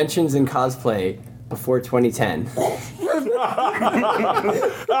 conventions and cosplay before 2010.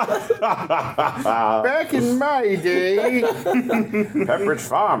 Back in my day, Pepperidge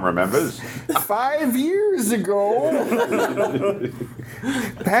Farm remembers. 5 years ago,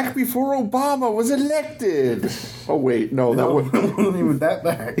 back before Obama was elected. Oh wait, no, that was Wasn't even that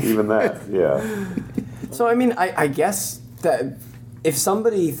back. Even that, yeah. So, I mean, I guess that if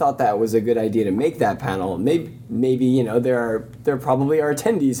somebody thought that was a good idea to make that panel, maybe you know, there probably are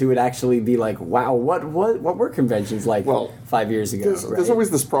attendees who would actually be like, wow, what were conventions like 5 years ago? there's always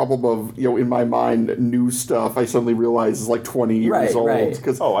this problem of, you know, in my mind, new stuff I suddenly realize is like 20 years old. Right.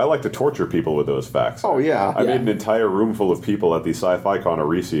 Because Oh, I like to torture people with those facts. Oh, yeah. I Yeah. made an entire room full of people at the Sci-Fi Con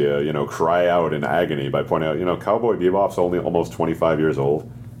Arisia, cry out in agony by pointing out, Cowboy Bebop's only almost 25 years old,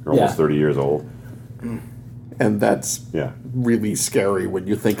 or almost 30 years old. and that's Yeah. really scary when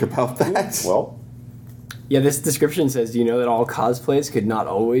you think about that. Well, Yeah, this description says, do you know that all cosplays could not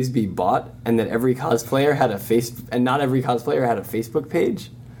always be bought, and that every cosplayer had not every cosplayer had a Facebook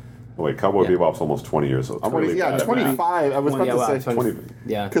page? wait, Cowboy Yeah. Bebop's almost 20 years old. I'm really bad at math. 25. I was about to say 20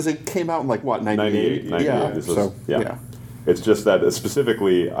 yeah. because it came out in like what 98. 98. Yeah. This was- So yeah. It's just that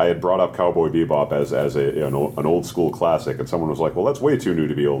specifically, I had brought up Cowboy Bebop as an old school classic, and someone was like, "Well, that's way too new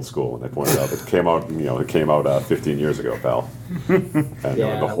to be old school." And I pointed out it came out 15 years ago, pal. And,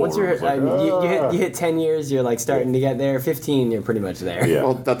 Yeah, the whole once you're room was like, you hit 10 years, you're like starting to get there. 15, you're pretty much there. Yeah.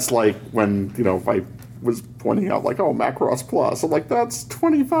 Well, that's like when if I was pointing out like, oh, Macross Plus, I'm like, that's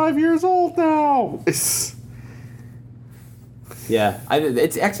 25 years old now. Yeah,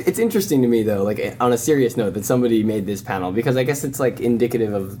 it's interesting to me though, like on a serious note, that somebody made this panel, because I guess it's like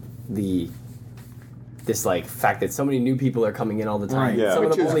indicative of this like fact that so many new people are coming in all the time. Right. Yeah. Some of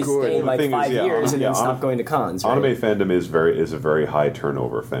Which them is only good. stay The like thing is, 5 yeah, years and yeah, then stop going to cons. Right? Anime fandom is a very high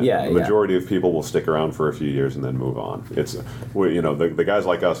turnover fandom. Yeah, the majority of people will stick around for a few years and then move on. It's the guys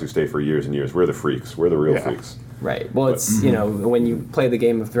like us who stay for years and years. We're the freaks. We're the real freaks. Right. Well, it's when you play the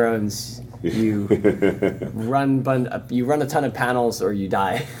Game of Thrones, you run a ton of panels or you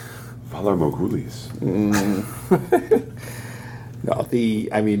die. Valar Morghulis. No,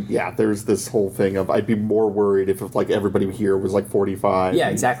 there's this whole thing of I'd be more worried if like everybody here was like 45. Yeah,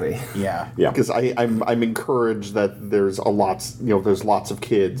 exactly. Yeah. Yeah. Because I'm encouraged that there's there's lots of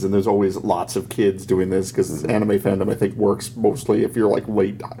kids, and there's always lots of kids doing this, because anime fandom I think works mostly if you're like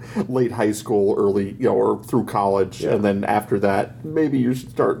late high school, early or through college, and then after that maybe you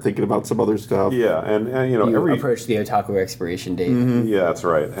should start thinking about some other stuff. Yeah, and You every approach the otaku expiration date. yeah, that's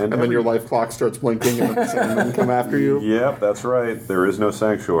right. And then your life clock starts blinking and then come after you. Yep, that's right. There is no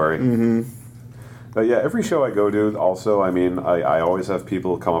sanctuary. But yeah, every show I go to, also, I always have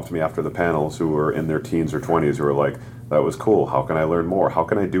people come up to me after the panels who are in their teens or 20s who are like, "That was cool. How can I learn more? How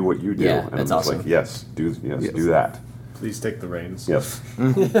can I do what you do?" Yeah, and I'm that's just awesome. like, "Yes, do that." Please take the reins. Yes,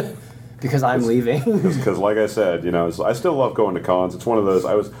 Because I'm leaving. because like I said, I still love going to cons. It's one of those.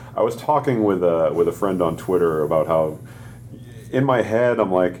 I was talking with a friend on Twitter about how, in my head, I'm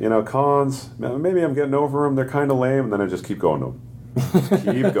like, cons. Maybe I'm getting over them. They're kind of lame, and then I just keep going to them.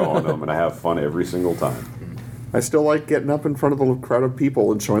 Keep going to them, and I have fun every single time. I still like getting up in front of a crowd of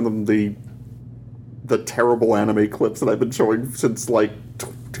people and showing them the terrible anime clips that I've been showing since like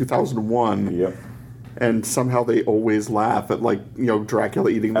 2001. Yep. and somehow they always laugh at Dracula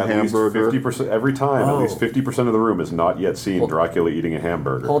eating the At hamburger. least 50% every time. Oh. At least 50% of the room has not yet seen Dracula eating a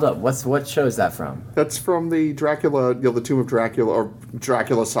hamburger. Hold up, what show is that from? That's from the Dracula, the Tomb of Dracula, or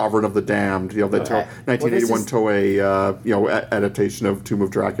Dracula, Sovereign of the Damned. The Okay. 1981 Toei, adaptation of Tomb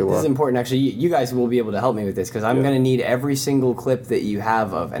of Dracula. This is important, actually. You guys will be able to help me with this, because I'm going to need every single clip that you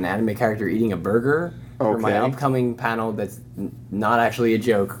have of an anime character eating a burger for my Okay. upcoming panel that's not actually a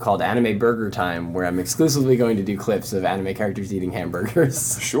joke, called Anime Burger Time, where I'm exclusively going to do clips of anime characters eating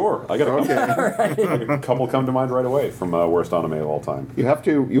hamburgers. Sure, I got a couple come to mind right away from worst anime of all time. You have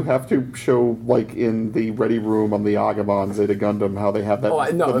to show in the Ready Room on the Agumon Zeta Gundam how they have that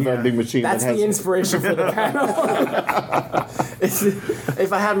the vending machine. That's that has the inspiration for the panel.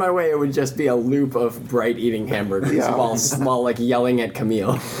 If I had my way, it would just be a loop of Bright eating hamburgers while yelling at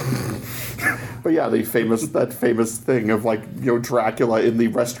Camille. But yeah, that famous thing of Dracula in the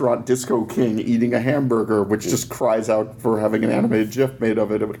restaurant Disco King eating a hamburger, which just cries out for having an animated GIF made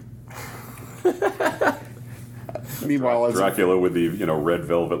of it. Meanwhile, Dracula with the red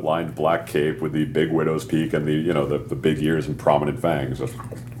velvet lined black cape with the big widow's peak and the big ears and prominent fangs. It's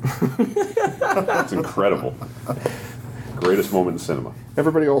incredible. Greatest moment in cinema.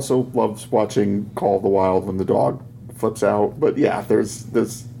 everybody also loves watching Call of the Wild when the dog flips out. But yeah, there's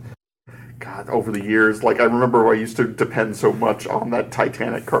God, over the years, I remember I used to depend so much on that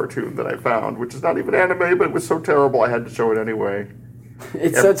Titanic cartoon that I found, which is not even anime, but it was so terrible I had to show it anyway.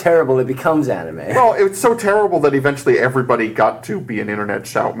 It's so terrible it becomes anime. Well, it was so terrible that eventually everybody got to be an internet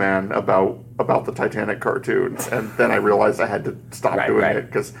shoutman about the Titanic cartoon, and then I realized I had to stop doing it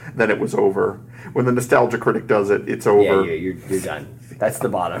because then it was over. When the Nostalgia Critic does it, it's over. Yeah, you're done. That's the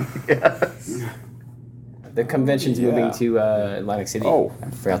bottom. Yes. The convention's moving to Atlantic City. Oh. I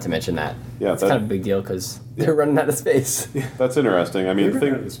forgot to mention that. Yeah, it's kind of a big deal because they're running out of space. That's interesting. I We mean,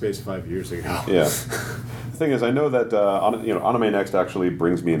 were out of space 5 years ago. Yeah. The thing is, I know that Anime Next actually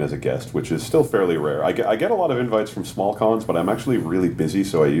brings me in as a guest, which is still fairly rare. I get a lot of invites from small cons, but I'm actually really busy,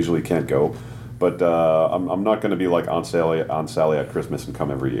 so I usually can't go. But I'm not going to be like on Sally at Christmas and come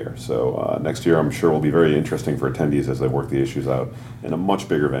every year. So next year, I'm sure will be very interesting for attendees as they work the issues out in a much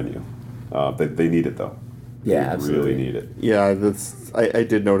bigger venue. They need it though. Yeah, They absolutely. really need it. Yeah, I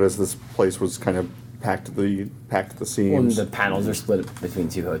did notice this place was kind of packed to the seams. Well, the panels are split between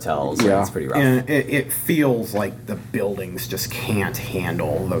two hotels. Yeah. So it's pretty rough. And it feels like the buildings just can't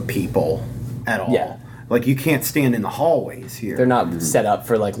handle the people at all. Yeah. Like you can't stand in the hallways here. They're not set up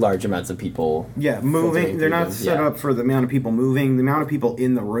for large amounts of people. Yeah, moving. filtering They're through not them. set Yeah. up for the amount of people moving, the amount of people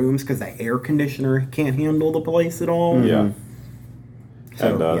in the rooms because the air conditioner can't handle the place at all. Yeah. So,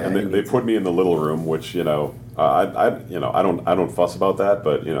 And they put me in the little room, which I don't fuss about that,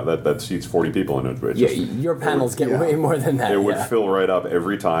 but that seats 40 people in it. It's Yeah, just- your panels get way more than that. it would yeah. fill right up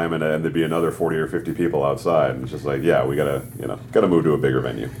every time, and there'd be another 40 or 50 people outside, and it's just we gotta move to a bigger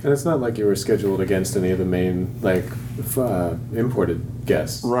venue. And it's not like you were scheduled against any of the main imported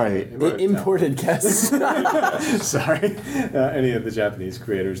guests. Right. Imported guests. Sorry, any of the Japanese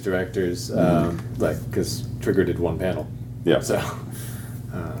creators, directors, because Trigger did one panel. Yeah. So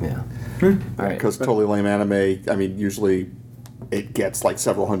yeah. All right. Because Totally Lame Anime, I mean, usually it gets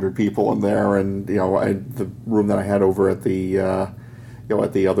several hundred people in there, and the room that I had over at the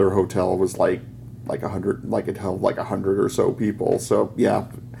at the other hotel was like 100, it held 100 or so people. So yeah,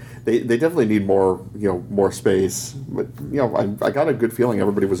 they definitely need more space. But I got a good feeling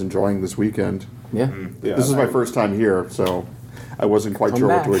everybody was enjoying this weekend. Yeah. Yeah, This is my first time here, so I wasn't quite Come sure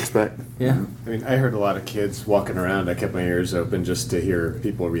back. what to expect. Yeah. I mean, I heard a lot of kids walking around. I kept my ears open just to hear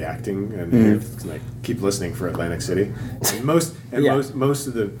people reacting and keep listening for Atlantic City. And most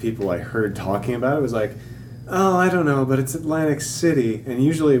of the people I heard talking about it was like, "Oh, I don't know, but it's Atlantic City." And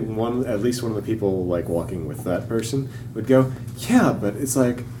usually at least one of the people walking with that person would go, "Yeah, but it's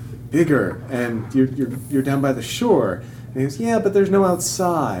bigger, and you're down by the shore." And he goes, "Yeah, but there's no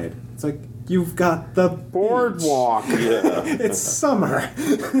outside." It's like, you've got the Boardwalk. Yeah. it's summer.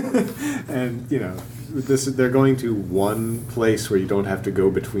 And they're going to one place where you don't have to go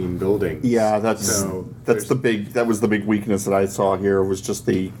between buildings. Yeah, that was the big weakness that I saw here was just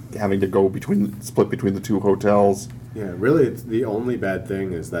the having to go split between the two hotels. Yeah, really, the only bad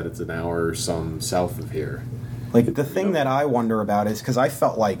thing is that it's an hour or some south of here. The thing that I wonder about is because I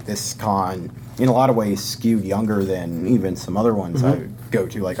felt like this con, in a lot of ways, skewed younger than even some other ones I go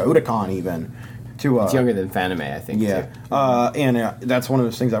to, like Otakon even. It's younger than Fanime, I think. Yeah, Too. and that's one of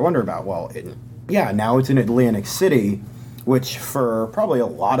those things I wonder about. Well, now it's in Atlantic City, which for probably a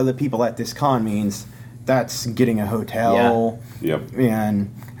lot of the people at this con means that's getting a hotel. Yep.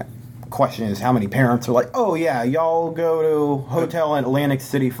 And question is how many parents are like, oh yeah, y'all go to hotel in Atlantic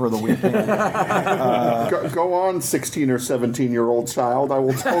City for the weekend. Go on, 16 or 17-year-old child. I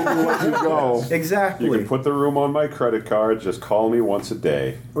will totally let you go. Exactly. You can put the room on my credit card. Just call me once a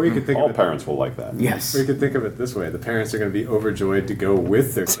day. Or you could think All of it, parents will like that. Yes. or you could think of it this way: the parents are going to be overjoyed to go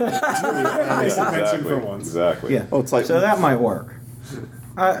with their kids to the anime convention for once. Exactly. Yeah. Oh, it's like- so that might work.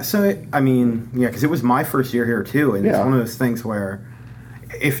 Because it was my first year here too, and it's Yeah. one of those things where,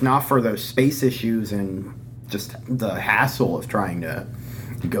 if not for those space issues and just the hassle of trying to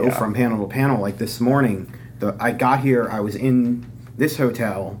go Yeah. from panel to panel, like this morning, I got here, I was in this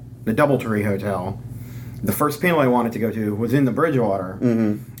hotel, the Doubletree Hotel. The first panel I wanted to go to was in the Bridgewater.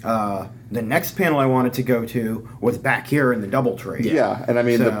 Mm-hmm. The next panel I wanted to go to was back here in the Doubletree. Yeah, and I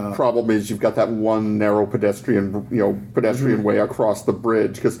mean the So- problem is you've got that one narrow pedestrian way across the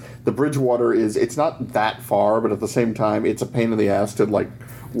bridge, because the Bridgewater it's not that far, but at the same time it's a pain in the ass to like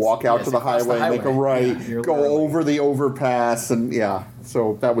walk out Yes, to the across the highway, make a highway. right, you're go literally- over the overpass, and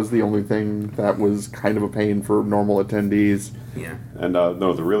so that was the only thing that was kind of a pain for normal attendees. Yeah. And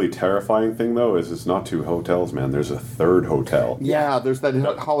no, the really terrifying thing though is it's not two hotels, man. There's a third hotel. Yeah, there's that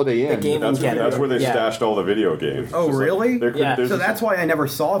Holiday Inn. gaming That's where they Yeah. stashed all the video games. Oh, Just like, really? there could- Yeah. there's So just- that's why I never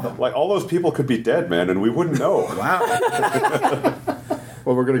saw them. like all those people could be dead, man, and we wouldn't know. Wow.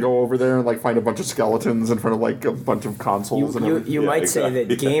 Well, we're gonna go over there and like find a bunch of skeletons in front of like a bunch of consoles and everything. You Yeah, might exactly. say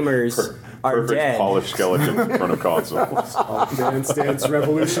that gamers are Perfect dead. polished skeletons in front of consoles. Dance Dance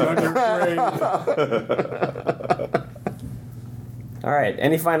Revolution on your brain. All right.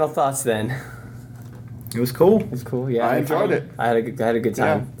 Any final thoughts then? It was cool. It's cool. Yeah, I enjoyed it. I had a good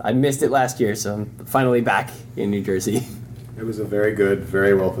time. I missed it last year, so I'm finally back in New Jersey. It was a very good,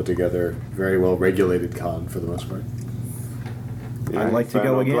 very well put together, very well regulated con for the most part. I'd like to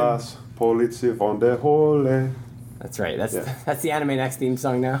go again. Glas, Politie von der Hole. That's right. That's Yeah. that's the Anime Next theme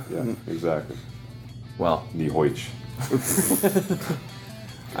song now. Yeah, exactly. Well, Nie Hoich.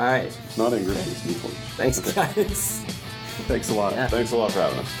 all right. It's not English, it's Nie Hoich. Thanks, guys. Thanks a lot. Yeah. Thanks a lot for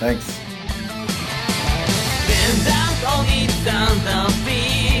having us. Thanks. Den Dank och hittande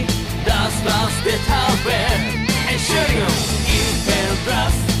vi Das was the tower Entschuldigung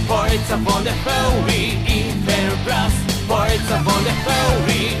Infernbrass Poets upon the Fury Infernbrass Poets upon the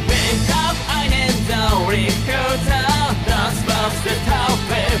Fury Wake up einen Dauerrekorder Das was the tower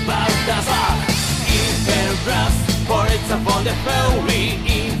But das war Infernbrass Poets upon the Fury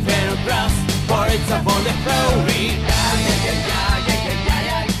Infernbrass Poets upon the Fury